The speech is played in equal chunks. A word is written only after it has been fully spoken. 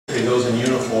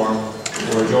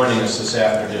joining us this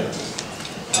afternoon.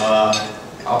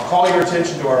 I'll call your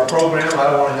attention to our program.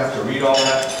 I don't want to have to read all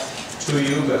that to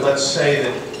you, but let's say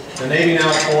that the Navy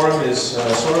Now Forum is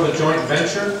sort of a joint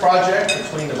venture project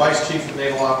between the Vice Chief of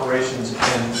Naval Operations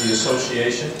and the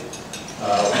Association.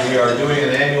 We are doing an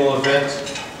annual event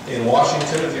in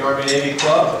Washington at the Army-Navy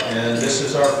Club, and this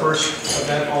is our first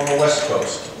event on the West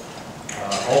Coast.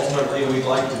 Ultimately, we'd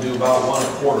like to do about one a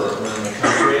quarter around the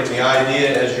country, and the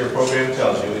idea, as your program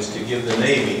tells you, is to give the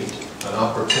Navy an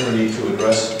opportunity to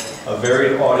address a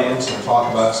varied audience and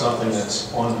talk about something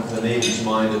that's on the Navy's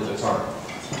mind at the time.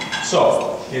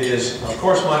 So, it is, of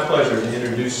course, my pleasure to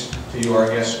introduce to you our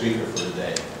guest speaker for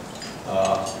today.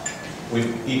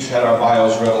 We've each had our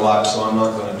bios read a lot, so I'm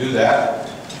not going to do that.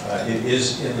 It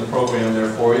is in the program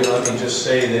there for you. Let me just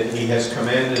say that he has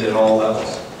commanded at all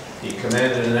levels. He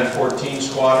commanded an F-14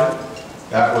 squadron.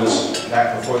 That was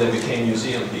back before they became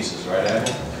museum pieces, right,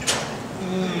 Admiral?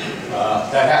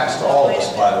 That happens to all of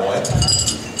us, by the way.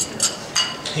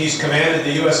 He's commanded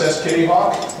the USS Kitty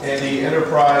Hawk and the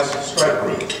Enterprise Strike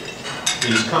Group.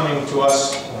 He's coming to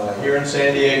us here in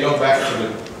San Diego, back to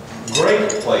the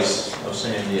great place of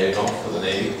San Diego for the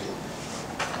Navy.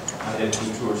 I did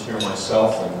 2 tours here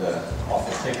myself and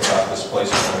often think about this place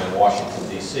when I'm in Washington,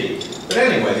 D.C. But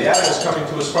anyway, the Admiral's coming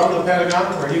to us from the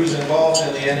Pentagon, where he was involved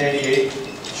in the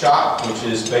N-88 shop, which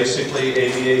is basically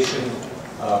aviation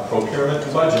procurement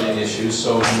and budgeting issues,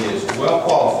 so he is well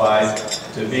qualified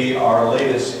to be our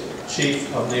latest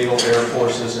Chief of Naval Air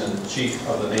Forces and Chief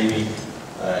of the Navy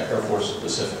Air Force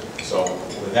Pacific. So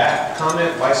with that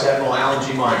comment, Vice Admiral Alan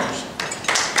G. Myers.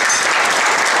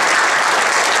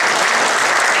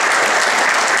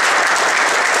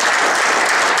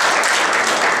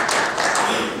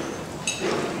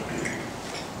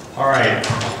 All right,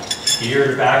 the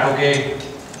ears back okay?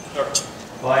 Sure.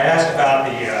 Well, I asked about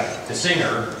the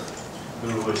singer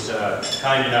who was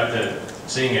kind enough to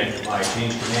sing at my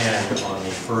change command on the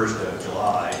 1st of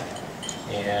July,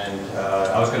 and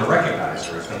I was going to recognize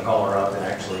her. I was going to call her up and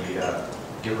actually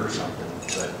give her something,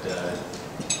 but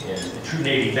in true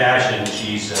Navy fashion,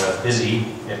 she's busy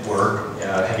at work,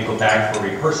 had to go back for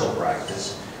rehearsal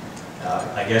practice,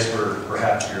 I guess for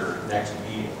perhaps your next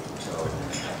meeting. So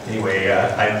anyway,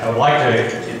 I would like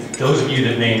to, those of you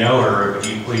that may know her, would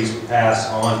you please pass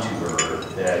on to her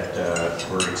that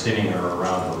we're extending her a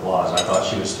round of applause. I thought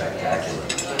she was spectacular.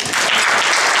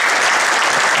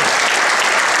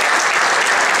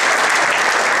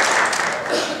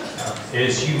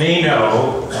 As you may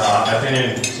know, I've been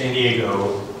in San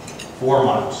Diego 4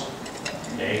 months,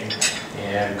 okay,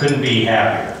 and couldn't be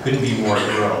happier, couldn't be more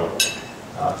thrilled.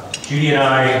 Judy and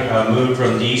I moved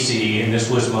from D.C., and this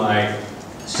was my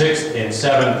 6th and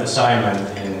 7th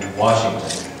assignment in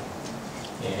Washington,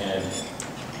 and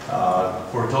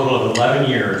for a total of 11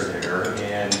 years there,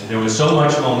 and there was so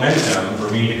much momentum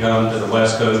for me to come to the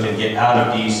West Coast and get out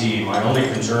of D.C. My only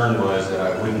concern was that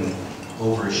I wouldn't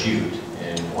overshoot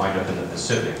and wind up in the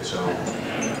Pacific. So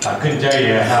I couldn't tell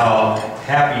you how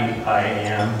happy I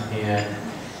am,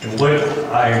 and what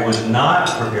I was not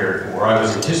prepared for. I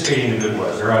was anticipating the good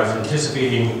weather. I was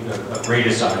anticipating a great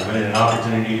assignment and an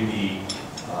opportunity to be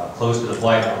close to the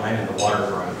flight line and the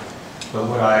waterfront. But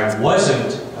what I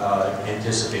wasn't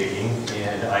anticipating,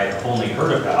 and I had only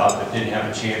heard about but didn't have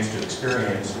a chance to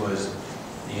experience, was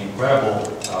the incredible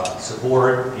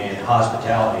support and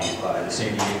hospitality by the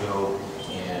San Diego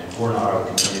and Coronado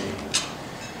community.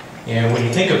 And when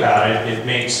you think about it, it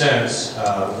makes sense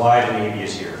why the Navy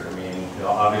is here. I mean,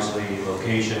 obviously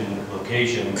location,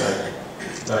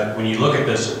 but when you look at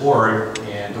the support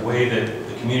and the way that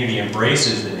the community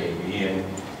embraces the Navy and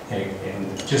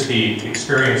just the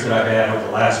experience that I've had over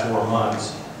the last 4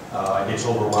 months, it's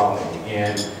overwhelming.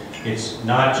 And it's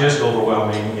not just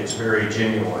overwhelming, it's very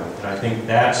genuine. And I think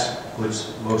that's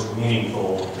what's most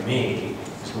meaningful to me,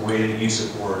 is the way that you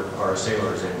support our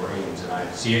sailors and Marines. And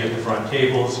I see it at the front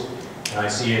tables, and I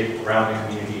see it around the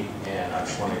community, and I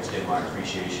just want to extend my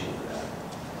appreciation for that.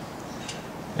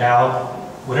 Now,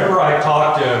 whenever I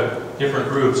talk to different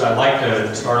groups, I'd like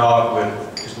to start off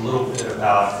with just a little bit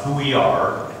about who we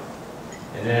are,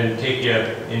 and then take you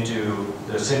into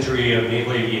the century of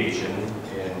naval aviation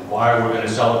and why we're going to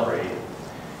celebrate,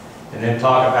 and then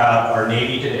talk about our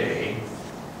Navy today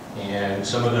and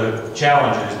some of the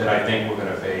challenges that I think we're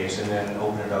going to face, and then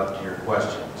open it up to your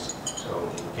questions. So,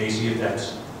 Casey, if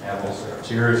that's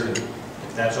serious, and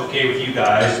if that's okay with you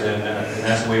guys, then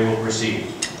that's the way we'll proceed.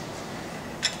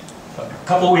 A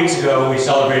couple of weeks ago, we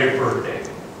celebrated birthday,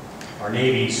 our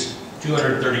Navy's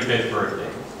 235th birthday.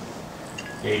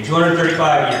 Okay,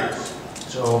 235 years.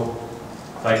 So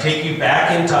if I take you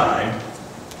back in time,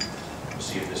 let's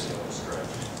see if this goes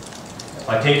correct. if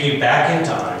I take you back in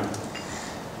time,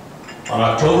 on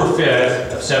October 5th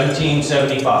of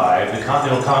 1775, the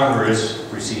Continental Congress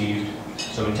received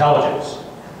some intelligence.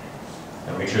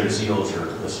 Now make sure the SEALs are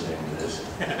listening to this.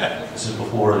 This is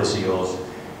before the SEALs.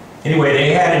 Anyway,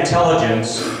 they had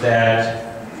intelligence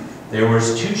that there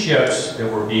was 2 ships that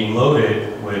were being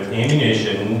loaded with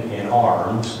ammunition and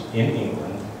arms in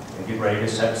England and get ready to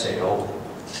set sail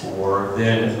for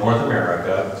then North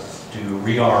America to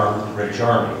rearm the British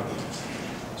Army.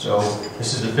 So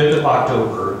this is the 5th of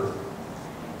October.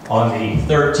 On the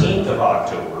 13th of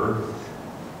October,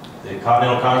 the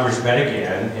Continental Congress met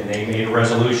again and they made a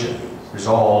resolution,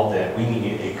 resolved that we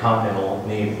need a Continental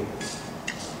Navy.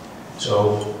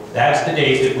 So that's the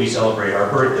date that we celebrate our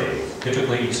birthday.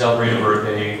 Typically you celebrate a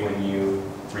birthday when you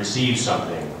receive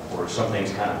something or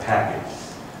something's kind of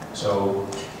packaged. So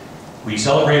we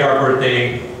celebrate our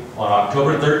birthday on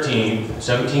October 13th,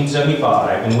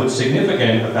 1775, and what's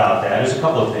significant about that is a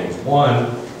couple of things. One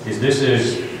is this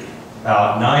is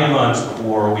about 9 months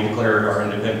before we declared our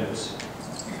independence.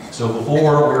 So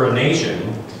before we're a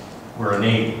nation, we're a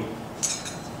navy.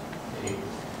 Okay.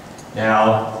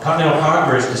 Now, Continental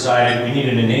Congress decided we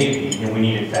needed a navy and we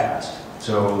needed it fast.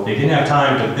 So they didn't have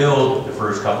time to build the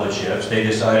first couple of ships. They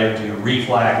decided to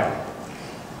reflag them.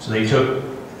 So they took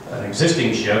an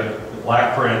existing ship, the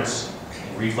Black Prince,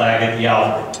 and reflagged it the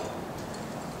Alfred.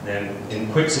 Then,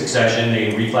 in quick succession,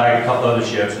 they reflagged a couple other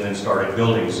ships and then started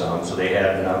building some, so they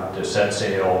had enough to set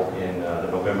sail in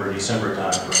the November-December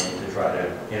time frame to try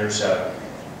to intercept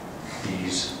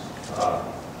these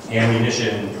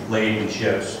ammunition-laden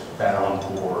ships bound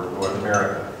for North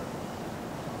America.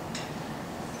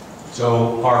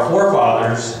 So our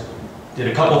forefathers did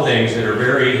a couple things that are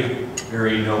very,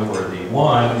 very noteworthy.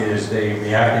 One is they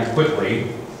reacted quickly,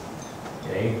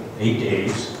 okay, 8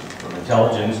 days. From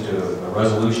intelligence to a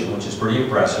resolution, which is pretty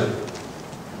impressive.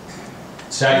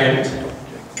 Second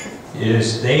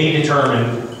is they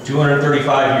determined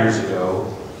 235 years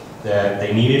ago that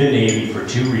they needed a navy for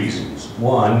 2 reasons.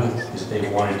 One is they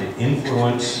wanted to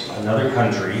influence another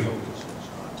country,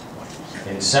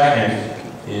 and second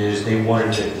is they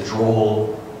wanted to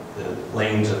control the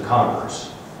lanes of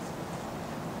commerce.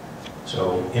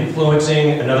 So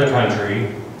influencing another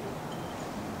country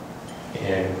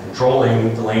and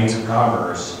controlling the lanes of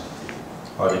commerce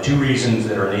are the 2 reasons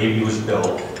that our Navy was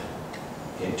built.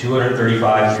 And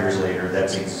 235 years later,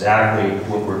 that's exactly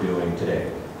what we're doing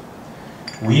today.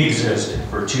 We exist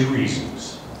for 2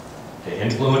 reasons. To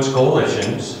influence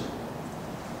coalitions,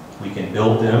 we can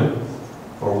build them,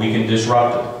 or we can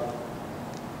disrupt them.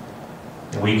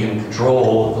 And we can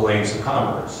control the lanes of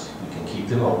commerce. We can keep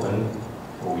them open,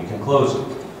 or we can close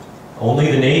them.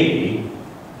 Only the Navy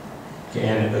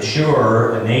can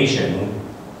assure a nation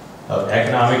of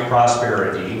economic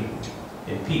prosperity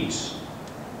and peace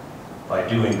by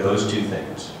doing those 2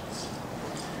 things.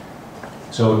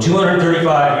 So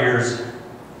 235 years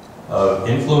of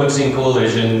influencing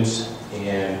coalitions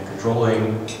and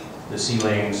controlling the sea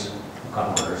lanes of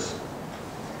commerce.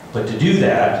 But to do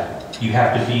that, you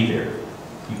have to be there.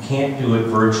 You can't do it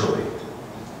virtually.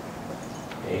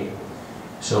 Okay?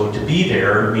 So to be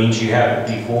there means you have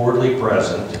to be forwardly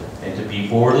present. And to be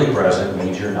forwardly present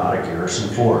means you're not a garrison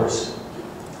force.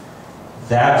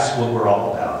 That's what we're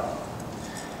all about.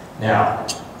 Now,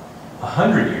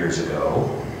 100 years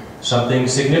ago, something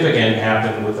significant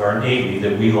happened with our Navy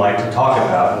that we like to talk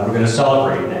about and we're going to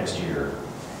celebrate next year.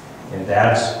 And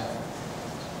that's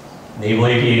naval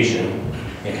aviation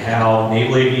and how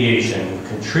naval aviation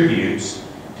contributes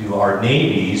to our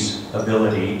Navy's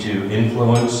ability to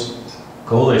influence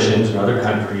coalitions in other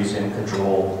countries and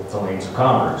control the lanes of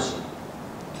commerce.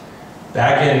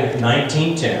 Back in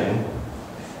 1910,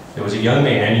 there was a young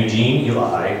man, Eugene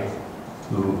Eli,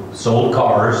 who sold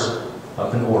cars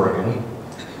up in Oregon,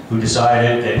 who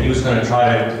decided that he was going to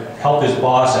try to help his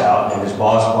boss out, and his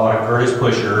boss bought a Curtiss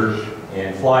pusher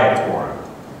and fly it for him.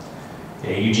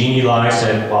 Okay, Eugene Eli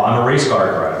said, well, I'm a race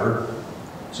car driver,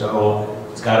 so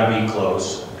it's got to be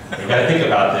close. You got to think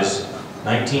about this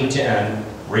 1910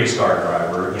 race car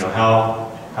driver, you know,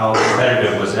 how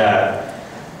competitive was that?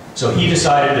 So he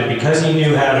decided that because he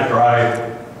knew how to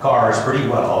drive cars pretty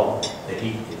well, that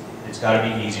it's got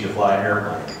to be easy to fly an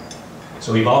airplane.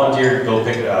 So he volunteered to go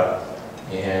pick it up,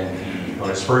 and on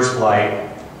his first flight,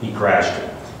 he crashed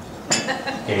it.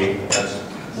 Okay, that's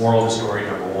moral of the story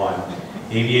number 1.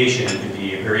 Aviation can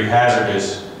be a very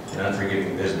hazardous and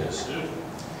unforgiving business.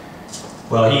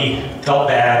 Well, he felt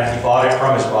bad, he bought it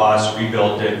from his boss,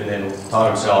 rebuilt it, and then taught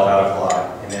himself how to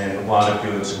fly, and then wound up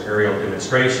doing some aerial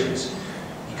demonstrations.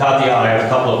 He caught the eye of a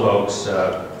couple of folks,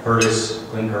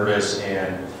 Glenn Curtiss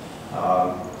and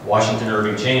Washington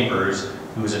Irving Chambers,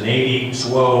 who was a Navy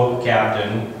SWO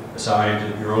captain assigned to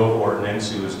the Bureau of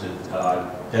Ordnance, who was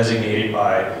designated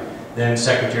by then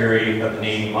Secretary of the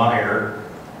Navy Meyer,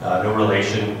 no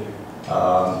relation,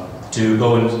 to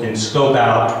go and scope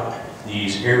out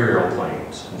these aerial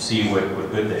planes and see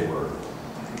what good they were.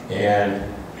 And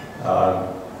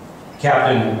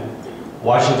Captain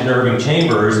Washington Irving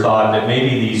Chambers thought that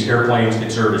maybe these airplanes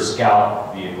could serve as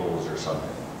scout vehicles or something.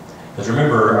 Because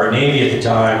remember, our Navy at the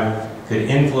time could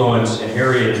influence an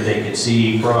area that they could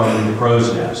see from the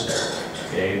crow's nest.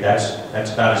 Okay,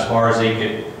 that's about as far as they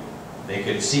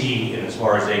could see and as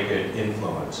far as they could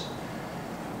influence.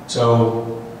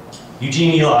 So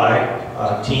Eugene Eli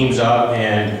teams up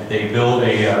and they build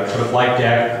put a flight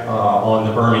deck on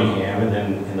the Birmingham, and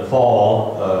then in the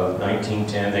fall of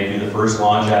 1910 they do the first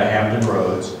launch out of Hampton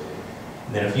Roads.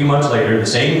 And then a few months later, the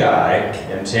same guy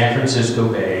in San Francisco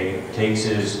Bay takes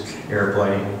his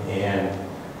airplane and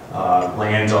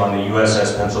lands on the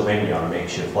USS Pennsylvania on a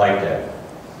makeshift flight deck.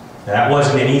 Now, that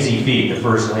wasn't an easy feat, the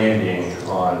first landing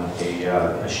on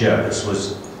a ship. This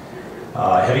was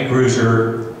a heavy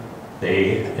cruiser.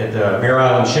 At the Mare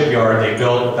Island Shipyard, they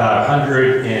built about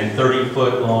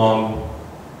 130-foot long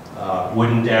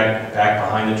wooden deck back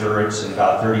behind the turrets and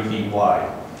about 30 feet wide.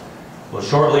 Well,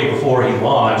 shortly before he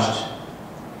launched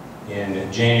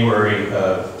in January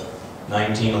of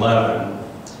 1911,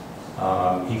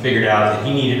 he figured out that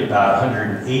he needed about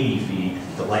 180 feet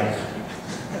to land.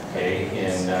 Okay,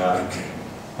 and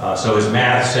so his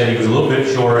math said he was a little bit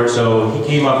short, so he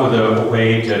came up with a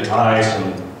way to tie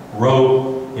some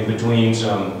rope in between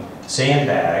some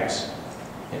sandbags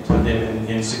and put them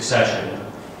in succession,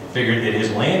 and figured that his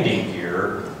landing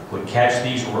gear would catch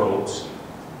these ropes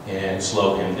and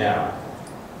slow him down.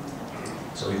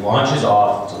 So he launches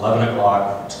off, it's 11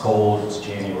 o'clock, it's cold, it's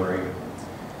January,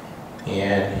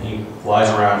 and he flies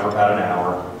around for about an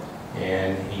hour,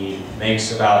 and he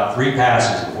makes about 3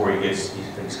 passes before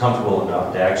he's comfortable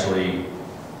enough to actually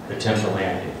attempt a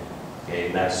landing. Okay,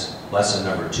 and that's lesson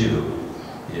number 2.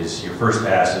 Is your first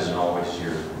pass isn't always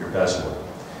your best one.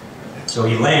 So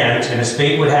he lands, and as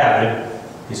fate would have it,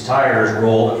 his tires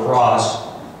roll across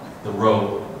the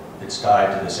rope that's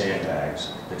tied to the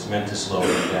sandbags that's meant to slow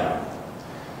him down.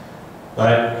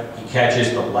 But he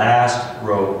catches the last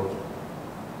rope,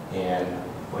 and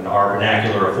in our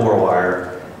vernacular, a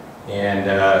 4-wire,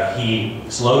 and he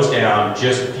slows down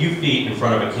just a few feet in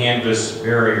front of a canvas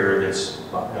barrier that's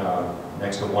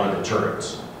next to one of the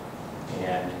turrets,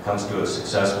 and comes to a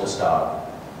successful stop.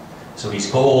 So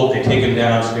he's cold, they take him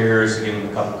downstairs, give him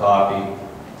a cup of coffee,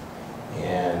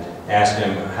 and ask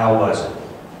him, how was it?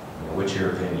 You know, what's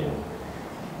your opinion?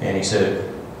 And he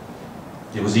said,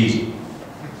 it was easy.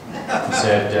 He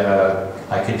said,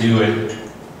 I could do it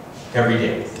every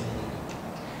day.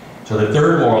 So the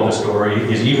third moral of the story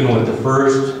is, even with the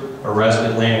first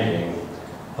arrested landing,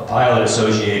 a pilot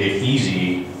associated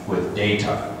easy with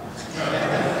daytime.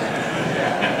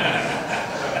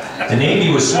 The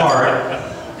Navy was smart,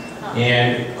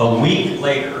 and a week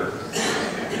later,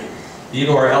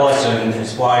 Theodore Ellison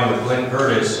is flying with Glenn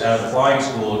Curtis out of the flying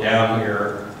school down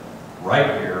here,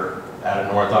 right here, out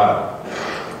of North Island.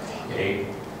 Okay?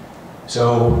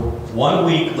 So 1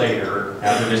 week later,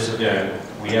 after this event,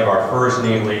 we have our first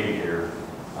naval aviator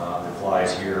that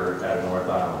flies here out of North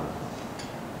Island.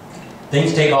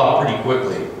 Things take off pretty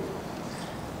quickly.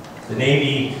 The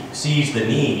Navy sees the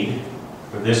need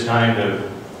for this kind of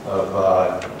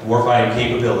warfighting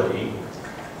capability,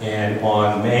 and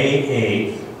on May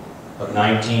 8th of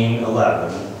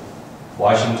 1911,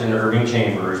 Washington Irving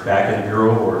Chambers, back in the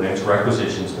Bureau of Ordnance,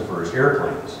 requisitions the first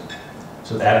airplanes.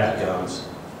 So that becomes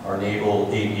our naval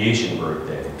aviation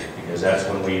birthday, because that's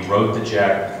when we wrote the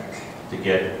check to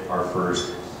get our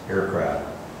first aircraft.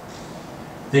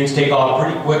 Things take off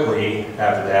pretty quickly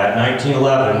after that.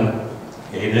 1911,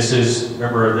 okay, this is,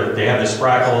 remember that they have the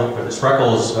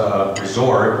Spreckles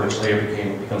Resort, which later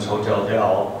becomes Hotel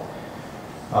Del.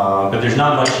 But there's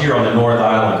not much here on the North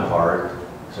Island part,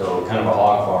 so kind of a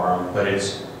hog farm, but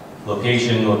it's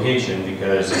location,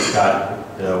 because it's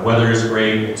got, the weather is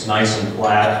great, it's nice and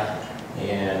flat,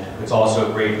 and it's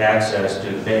also great access to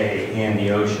the bay and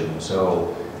the ocean.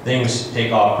 So things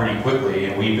take off pretty quickly,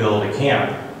 and we build a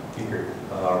camp here,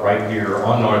 right here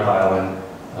on North Island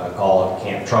called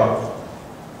Camp Trouble.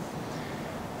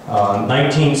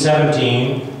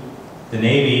 1917, the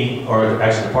Navy, or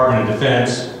actually the Department of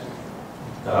Defense,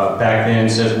 back then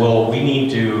says, well, we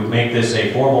need to make this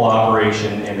a formal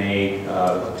operation, and they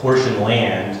apportion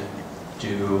land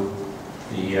to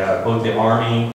both the Army